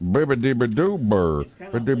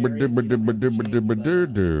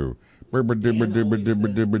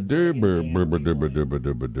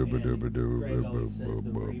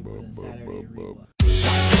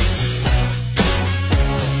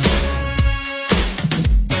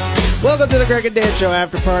Welcome to the Greg and Dan Show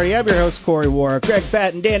After Party. I'm your host, Corey Warwick. Greg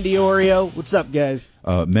Patton, Dan Diorio. What's up, guys?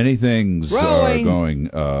 Many things are going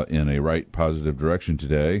in a right positive direction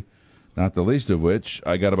today, not the least of which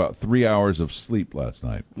I got about 3 hours of sleep last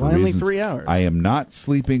night. Why only 3 hours? I am not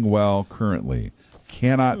sleeping well currently.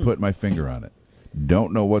 Cannot put my finger on it.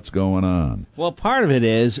 Don't know what's going on. Well, part of it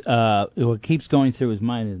is, what keeps going through his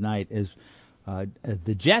mind at night is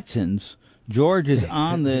the Jetsons. George is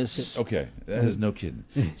on this. Okay, that is no kidding.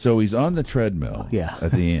 So he's on the treadmill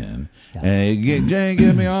at the end, Yeah. and Jane,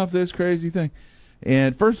 get me off this crazy thing.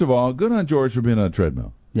 And first of all, good on George for being on a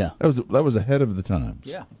treadmill. Yeah. That was ahead of the times.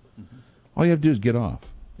 Yeah. All you have to do is get off.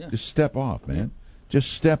 Yeah. Just step off, man.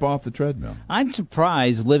 Just step off the treadmill. I'm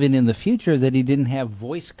surprised, living in the future, that he didn't have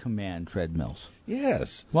voice command treadmills.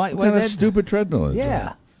 Yes. Why What kind of that- stupid treadmill is that?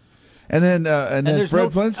 Yeah. And then there's Fred no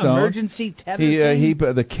Flintstone, emergency tether thing?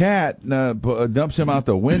 the cat dumps him out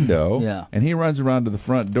the window, Yeah. and he runs around to the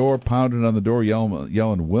front door, pounding on the door,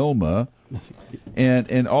 yelling Wilma,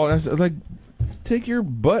 and all that's like, take your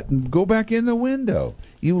butt and go back in the window.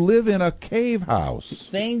 You live in a cave house.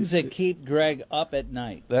 Things that keep Greg up at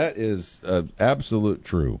night. That is absolute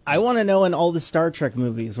true. I want to know in all the Star Trek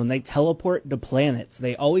movies, when they teleport to planets,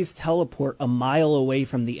 they always teleport a mile away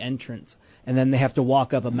from the entrance, and then they have to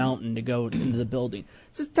walk up a mountain to go into the building.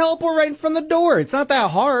 Just teleport right from the door. It's not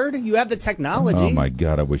that hard. You have the technology. Oh, my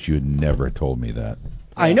God, I wish you had never told me that.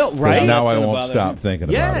 I know, 'Cause right? now I That's won't gonna stop bother thinking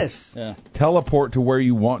about it. Yes. Yeah. Teleport to where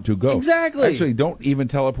you want to go. Exactly. Actually, don't even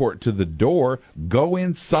teleport to the door. Go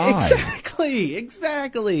inside. Exactly.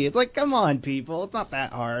 It's like, come on, people. It's not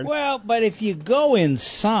that hard. Well, but if you go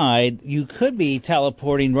inside, you could be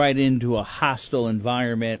teleporting right into a hostile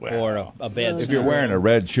environment or a bad If you're wearing a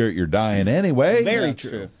red shirt, you're dying anyway. Very That's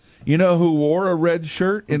true. true. You know who wore a red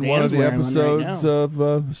shirt in one of Dan's the wearing one right episodes now.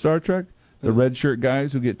 of Star Trek? The red shirt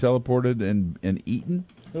guys who get teleported and eaten?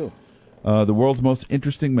 Who? The world's most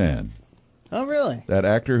interesting man. Oh, really? That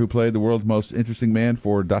actor who played the world's most interesting man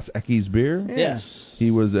for Das Equis beer? Yes. He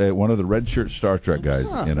was one of the red shirt Star Trek guys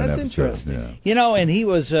Huh, in an that's episode. interesting. Yeah. You know, and he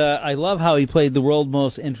was, I love how he played the world's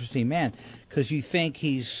most interesting man, because you think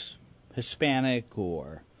he's Hispanic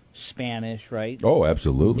or Spanish, right? Oh,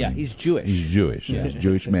 absolutely. Yeah, he's Jewish. He's Jewish. Yeah. He's a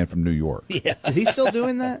Jewish man from New York. Yeah. Is he still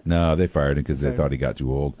doing that? No, they fired him because they thought he got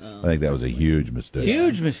too old. I think that was a huge mistake.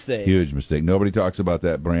 Huge mistake. Huge mistake. Nobody talks about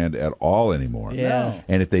that brand at all anymore. Yeah.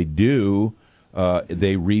 And if they do,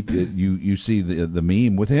 they reap it. You see the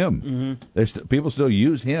meme with him. Mm-hmm. People still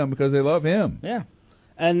use him because they love him. Yeah.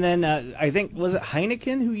 And then I think, was it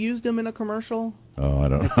Heineken who used him in a commercial? Oh, I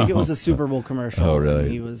don't know. I think it was a Super Bowl commercial. Oh, really?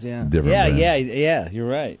 He was, yeah. Different Yeah, brand. yeah, you're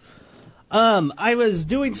right. I was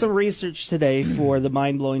doing some research today for the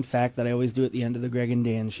mind-blowing fact that I always do at the end of the Greg and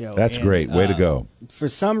Dan show. That's And, great. Way to go. For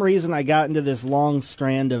some reason, I got into this long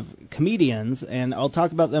strand of comedians, and I'll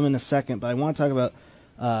talk about them in a second, but I want to talk about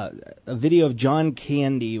a video of John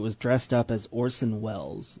Candy was dressed up as Orson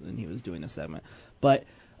Welles, and he was doing a segment. But,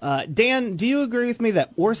 Dan, do you agree with me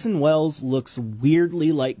that Orson Welles looks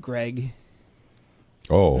weirdly like Greg?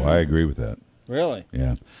 Oh, I agree with that. Really?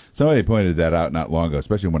 Yeah. Somebody pointed that out not long ago,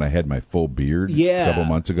 especially when I had my full beard Yeah. a couple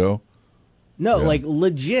months ago. No, Yeah. like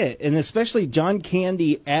legit, and especially John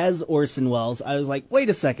Candy as Orson Welles. I was like, wait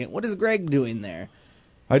a second, what is Greg doing there?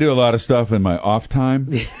 I do a lot of stuff in my off time.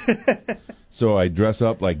 So I dress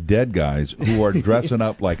up like dead guys who are dressing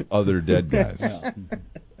up like other dead guys.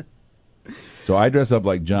 So I dress up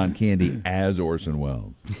like John Candy as Orson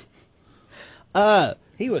Welles.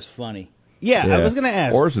 He was funny. Yeah, I was going to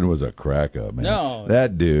ask. Orson was a crack up, man. No.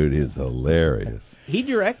 That dude is hilarious. He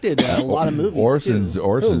directed a lot of movies. Orson's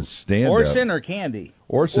too. stand up. Orson or Candy?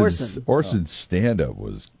 Orson's stand up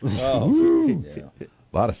was Oh, yeah.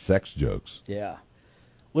 a lot of sex jokes. Yeah.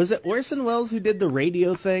 Was it Orson Welles who did the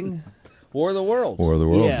radio thing? War of the Worlds. For the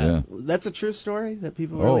world, yeah. That's a true story that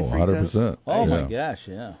people Oh, really freaked 100%. out. Oh, my Yeah. gosh,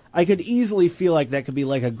 yeah. I could easily feel like that could be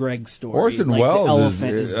like a Greg story. Orson like Welles the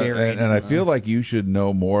elephant is buried. and I feel like you should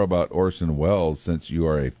know more about Orson Welles since you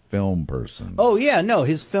are a film person. Oh, yeah, no,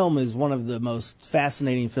 his film is one of the most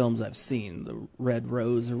fascinating films I've seen, The Red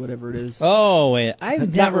Rose or whatever it is. Oh, wait. I've Not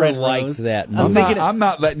never Red liked Rose. that I'm movie. thinking- I'm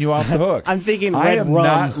not letting you off the hook. I'm thinking I Red am Rum.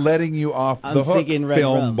 not letting you off I'm the hook, thinking Red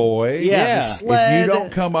film Rum. boy. Yeah, the If sled, If you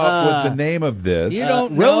don't come up with the name of this, You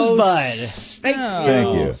don't Rosebud. know. Thank No.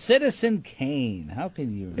 Thank you. Citizen Kane. How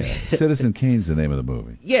can you? Citizen Kane's the name of the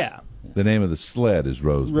movie. Yeah, The name of the sled is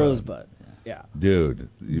Rosebud. Rosebud. Yeah. Dude,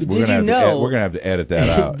 Did you know? We're gonna have to edit that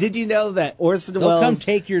out. Did you know that Orson They'll come Welles?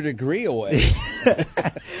 take your degree away.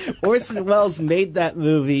 Orson Welles made that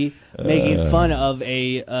movie making fun of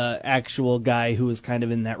a actual guy who was kind of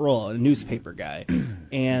in that role, a newspaper guy,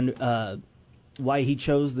 and why he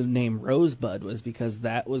chose the name Rosebud was because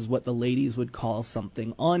that was what the ladies would call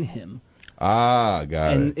something on him. Got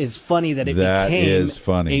And it. it's funny that it That became is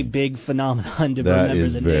funny. a big phenomenon to That remember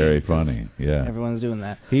is the very name, 'cause funny. Yeah, everyone's doing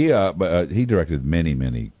that. he directed many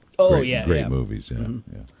great movies. Yeah,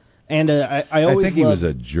 yeah. And I I always think he was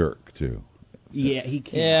loved- a jerk too. yeah, he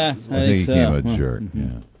came Yeah. off as I one. think he so. became a jerk.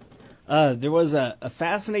 Yeah. There was a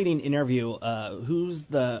fascinating interview.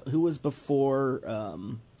 Who was before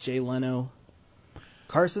Jay Leno?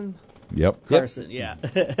 Carson? Yep. Carson, yeah.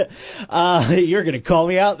 You're going to call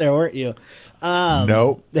me out there, weren't you?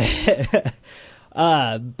 Nope. But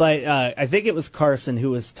I think it was Carson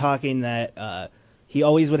who was talking that he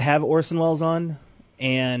always would have Orson Welles on,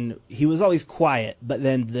 and he was always quiet. But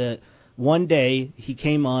then one day he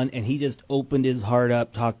came on and he just opened his heart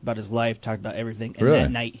up, talked about his life, talked about everything, and Really?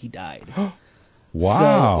 that night he died.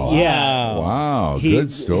 Wow. So, yeah. Wow.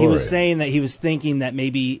 Good story. He was saying that he was thinking that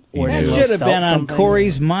maybe Orson That Welles should have felt been on something.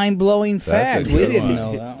 Corey's mind-blowing That's a fact. We good didn't one.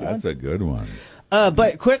 know that one. That's a good one.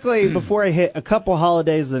 But quickly, before I hit a couple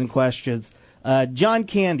holidays and questions, John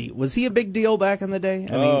Candy, was he a big deal back in the day?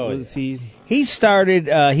 I mean, was he? He started.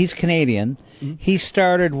 He's Canadian. He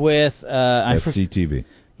started with. FCTV.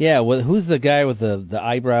 Yeah. Well, who's the guy with the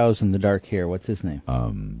eyebrows and the dark hair? What's his name?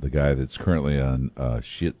 The guy that's currently on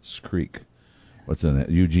Schitt's Creek. What's in it?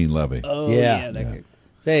 Eugene Levy. Oh, Yeah. yeah, that guy.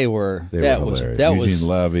 They were. They that were was. hilarious. That Eugene was.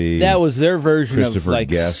 Levy. That was their version of Christopher like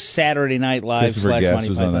Guest. Saturday Night Live. Christopher / Guest Monty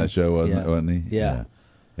was on Python. that show, wasn't he? Yeah.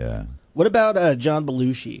 Yeah. What about John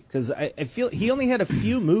Belushi? Because I feel he only had a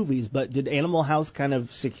few movies, but did Animal House kind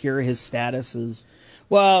of secure his status as?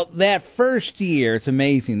 Well, that first year, it's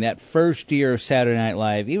amazing. That first year of Saturday Night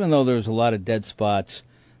Live, even though there was a lot of dead spots,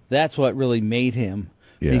 that's what really made him.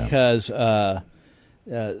 Yeah. Because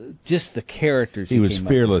just the characters He was came up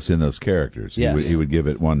fearless in those characters. Yes. He would give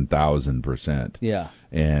it 1,000%. with. Yeah.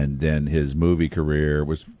 And then his movie career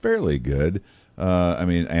was fairly good. I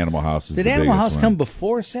mean, Animal House is Did the Animal biggest House one. come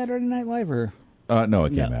before Saturday Night Live, or? No, it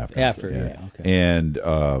came No, after. after, yeah, okay. And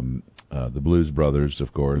the Blues Brothers,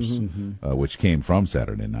 of course, which came from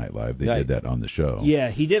Saturday Night Live. They Right. did that on the show. Yeah,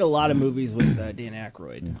 he did a lot of movies with Dan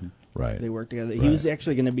Aykroyd. Right. They worked together. He Right. was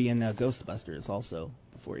actually going to be in Ghostbusters also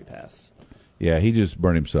before he passed. Yeah, he just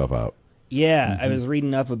burned himself out. Yeah, I was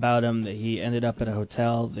reading up about him that he ended up at a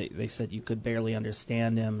hotel. They said you could barely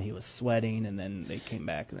understand him. He was sweating, and then they came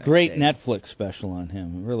back. The next Great day. Netflix special on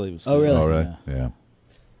him. It really was. Oh, good. really? All right. Yeah.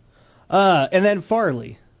 Yeah. And then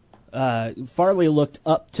Farley. Farley looked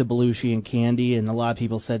up to Belushi and Candy, and a lot of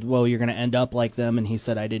people said, well, you're going to end up like them, and he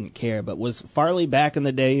said, I didn't care. But was Farley back in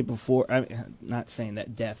the day before, I'm not saying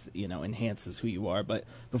that death, enhances who you are, but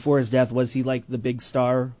before his death, was he like the big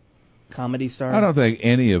star, comedy star? I don't think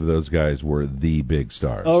any of those guys were the big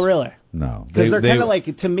stars. Oh, really? No. Because they're kind of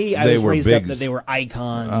like, to me, I they was were raised big- up that they were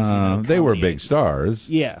icons. they were comedy. big stars.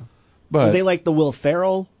 Yeah. But Were they like the Will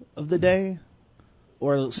Ferrell of the day?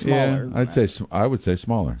 Or smaller? Yeah, I would say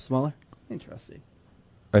smaller. Smaller? Interesting.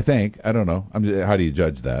 I think. I don't know. How do you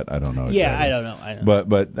judge that? I don't know. Yeah, exactly. I don't know.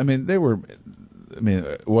 But I mean, they were. I mean,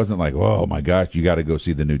 it wasn't like, oh my gosh, you got to go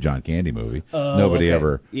see the new John Candy movie. Oh, Nobody okay.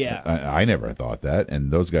 ever. Yeah. I never thought that, and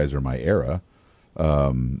those guys are my era.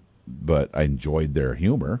 But I enjoyed their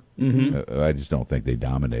humor. I just don't think they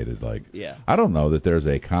dominated. Like, Yeah. I don't know that there's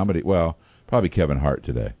a comedy. Well, probably Kevin Hart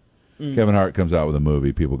today. Kevin Hart comes out with a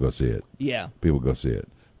movie, people go see it. Yeah. People go see it.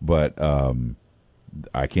 But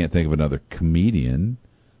I can't think of another comedian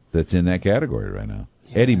that's in that category right now.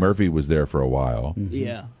 Yeah. Eddie Murphy was there for a while.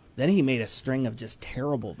 Yeah. Then he made a string of just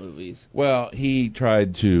terrible movies. Well, he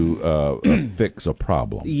tried to fix a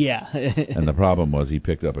problem. Yeah. And the problem was he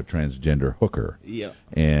picked up a transgender hooker. Yeah.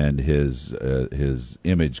 And his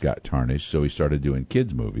image got tarnished, so he started doing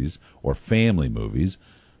kids' movies or family movies,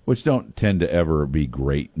 which don't tend to ever be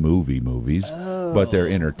great movies, but they're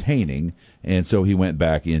entertaining. And so he went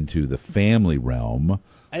back into the family realm.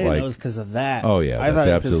 I didn't know it was because of that. Oh, yeah, I that's thought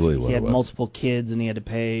it 'cause absolutely what he it had was. multiple kids and he had to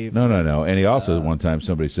pay. No. And he also, one time,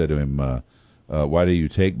 somebody said to him, why do you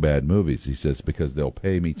take bad movies? He says, because they'll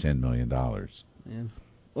pay me $10 million. Yeah.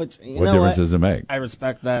 Which, What difference does it make? I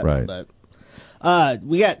respect that. Right. But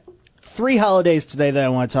we got 3 holidays today that I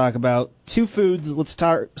want to talk about. 2 foods. Let's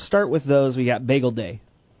start with those. We got Bagel Day.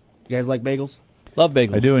 You guys like bagels? Love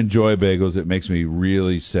bagels. I do enjoy bagels. It makes me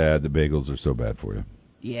really sad that bagels are so bad for you.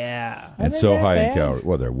 Yeah. and they so that high in bad? calories.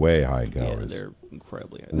 Well, they're way high in Yeah, calories. they're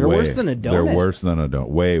incredibly. They're Way- worse than a donut. They're worse than a donut.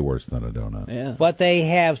 Way worse than a donut. Yeah. But they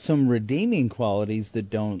have some redeeming qualities that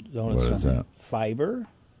donuts What is don't. that? Fiber.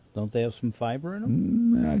 Don't they have some fiber in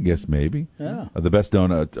them? I guess maybe. Yeah. The best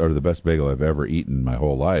donut or the best bagel I've ever eaten my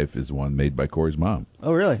whole life is one made by Corey's mom.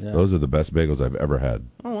 Oh, really? Yeah. Those are the best bagels I've ever had.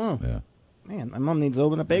 Oh, wow. Yeah. Man, my mom needs to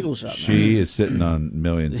open a bagel shop. She is sitting on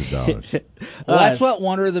millions of dollars. Well, that's what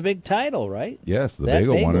won her the big title, right? Yes, the That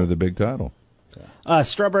bagel won bagel. her the big title.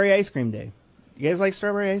 Strawberry ice cream day. You guys like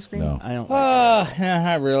strawberry ice cream? No. I don't like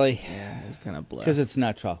Not really, it. Yeah, it's kind of blah. because it's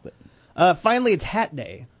not chocolate. Finally, it's hat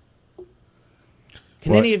day.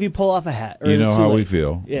 Can Well, any of you pull off a hat? Or You is it know too how we late?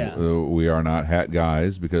 feel. Yeah. We are not hat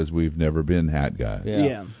guys because we've never been hat guys. Yeah.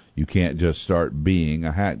 Yeah. You can't just start being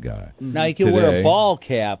a hat guy. Now you can wear Today- a ball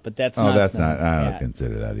cap, but that's Oh, not. that's the not. I don't hat.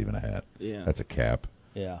 consider that even a hat. Yeah. That's a cap.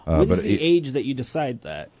 Yeah. When's but the it- age that you decide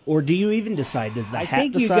that? Or do you even decide? Does the I hat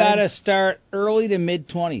think you decide? got to start early to mid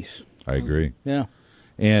 20s. I agree. Yeah.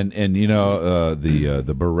 And you know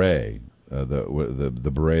the beret,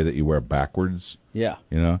 the beret that you wear backwards. Yeah.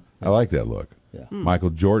 You know, I like that look. Yeah.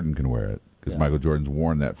 Michael Jordan can wear it because Yeah. Michael Jordan's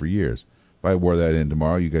worn that for years. If I wore that in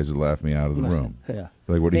tomorrow, you guys would laugh me out of the room. Yeah.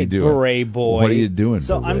 Like, what are Hey, you doing? beret boy. What are you doing?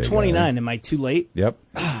 So I'm beret 29. guy? Am I too late? Yep.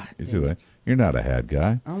 You're too late. You're not a hat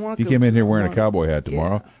guy. I wanna If you go came in to- here I wearing a wanna- cowboy hat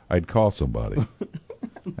tomorrow, I'd call somebody.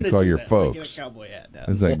 I'd call your I get folks. a cowboy hat now.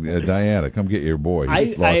 It's like, Diana, come get your boy.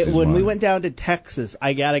 He's lost his When we mind. went down to Texas,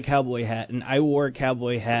 I got a cowboy hat, and I wore a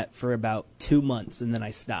cowboy hat for about 2 months, and then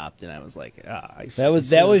I stopped, and I was like,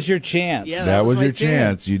 That was your chance. Yeah. that was my your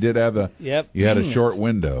chance. You did have a. Yep. You had a Dang it. short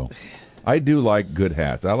window. I do like good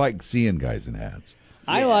hats. I like seeing guys in hats.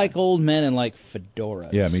 I like old men and like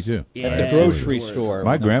fedoras. Yeah, me too. Yeah. At the Absolutely. grocery store.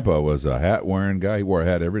 My grandpa was a hat wearing guy. He wore a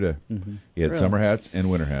hat every day. He had Really? summer hats and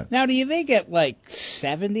winter hats. Now, do you think at like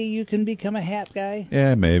 70 you can become a hat guy?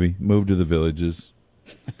 Yeah, maybe move to the villages.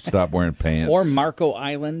 Stop wearing pants. Or Marco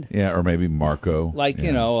Island? Yeah, or maybe Marco. Like, yeah.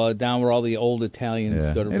 you know, down where all the old Italians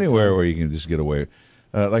Yeah. go to Anywhere retire. where you can just get away.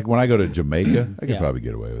 Like when I go to Jamaica, I could Yeah. probably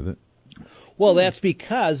get away with it. Well, that's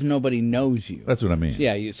because nobody knows you. That's what I mean.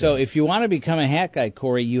 Yeah, so if you want to become a hat guy,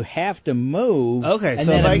 Corey, you have to move. Okay, and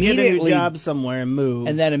so then if I get a new immediately- job somewhere and move,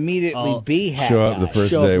 and then immediately I'll be hat Show up the guy. first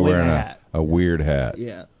Show up day with wearing a hat. a weird hat.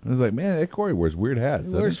 Yeah. I was like, man, that Corey wears weird hats.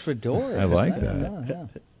 He doesn't wears he? fedoras. I like that.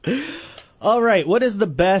 Yeah. all right, what is the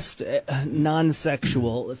best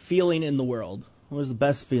non-sexual feeling in the world? What is the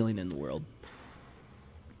best feeling in the world?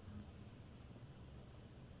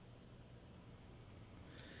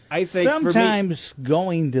 I think Sometimes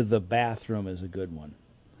going to the bathroom is a good one.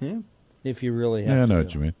 for me, If you really have Yeah, I to. know go.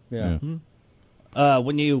 what you mean. Yeah.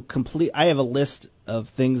 when you complete, I have a list of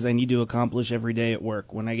things I need to accomplish every day at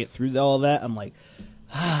work. When I get through all of that, I'm like,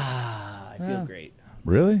 I feel Yeah. great.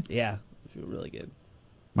 Really? Yeah, I feel really good.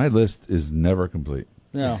 My list is never complete.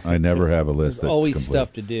 No. I never have a list There's that's always complete.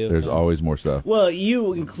 stuff to do. There's always more stuff. Well,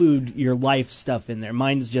 you include your life stuff in there.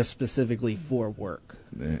 Mine's just specifically for work.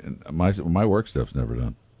 And my work stuff's never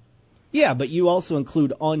done. Yeah, but you also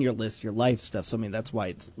include on your list your life stuff. So I mean, that's why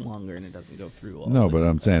it's longer and it doesn't go through all. No, of but this.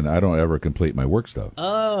 I'm saying I don't ever complete my work stuff.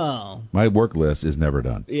 Oh, My work list is never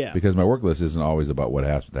done. Yeah. Because my work list isn't always about what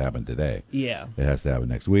has to happen today. yeah, It has to happen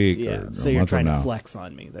next week. yeah. Or So a you're month trying from to now. flex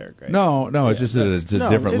on me there, Greg. No, it's Yeah, just that that's- it's a no,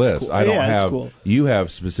 different it's list. cool. I don't Yeah, it's have. cool. You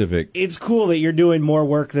have specific. It's cool that you're doing more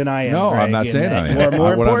work than I am. No, Greg, I'm not and saying that I am. More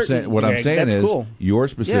what I'm important, saying, what I'm Greg, saying that's is cool. your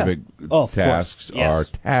specific Oh, of course. tasks Yes. are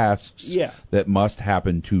tasks Yeah. that must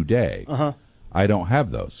happen today. I don't have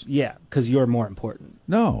those. Yeah, because you're more important.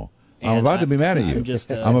 No. I'm And about to be mad at you. I'm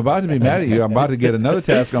just, I'm about to be mad at you. I'm about to get another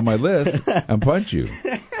task on my list and punch you.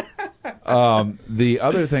 The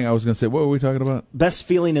other thing I was going to say, what were we talking about? Best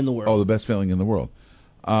feeling in the world. Oh, the best feeling in the world.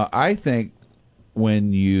 I think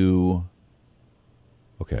when you.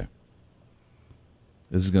 Okay.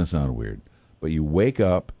 This is going to sound weird, but you wake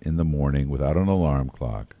up in the morning without an alarm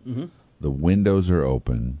clock. Mm-hmm. The windows are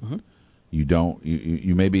open. You don't.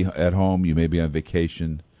 You may be at home. You may be on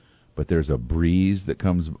vacation, but there's a breeze that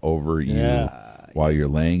comes over you Yeah. while you're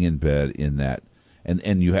laying in bed. In that,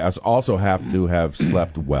 and you also have to have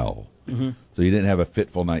slept well. So you didn't have a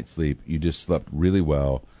fitful night's sleep. You just slept really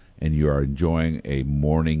well, and you are enjoying a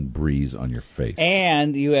morning breeze on your face.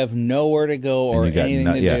 And you have nowhere to go or you got anything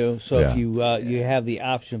no- to yeah, do. So yeah. if you have the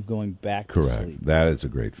option of going back to Correct. sleep. That is a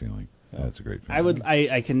great feeling. That's a great feeling.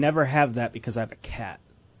 I can never have that because I have a cat.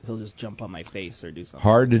 He'll just jump on my face or do something.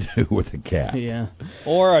 Hard to do with a cat. Yeah.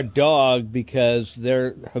 Or a dog because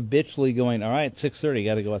they're habitually going, all right, 6:30,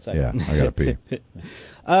 got to go outside. Yeah, I gotta pee.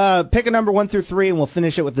 Pick a number 1 through 3, and we'll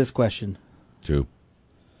finish it with this question. 2.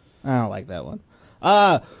 I don't like that one.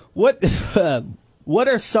 What What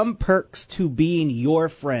are some perks to being your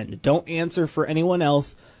friend? Don't answer for anyone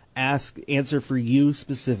else. Answer for you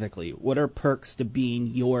specifically. What are perks to being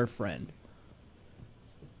your friend?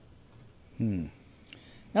 I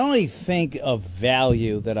only think of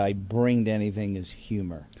value that I bring to anything is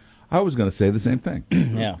humor. I was going to say the same thing.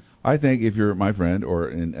 Yeah. I think if you're my friend,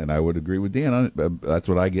 and I would agree with Dan on it, that's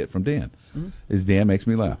what I get from Dan, is Dan makes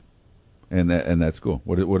me laugh, and that's cool.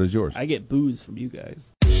 What is yours? I get booze from you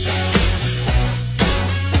guys.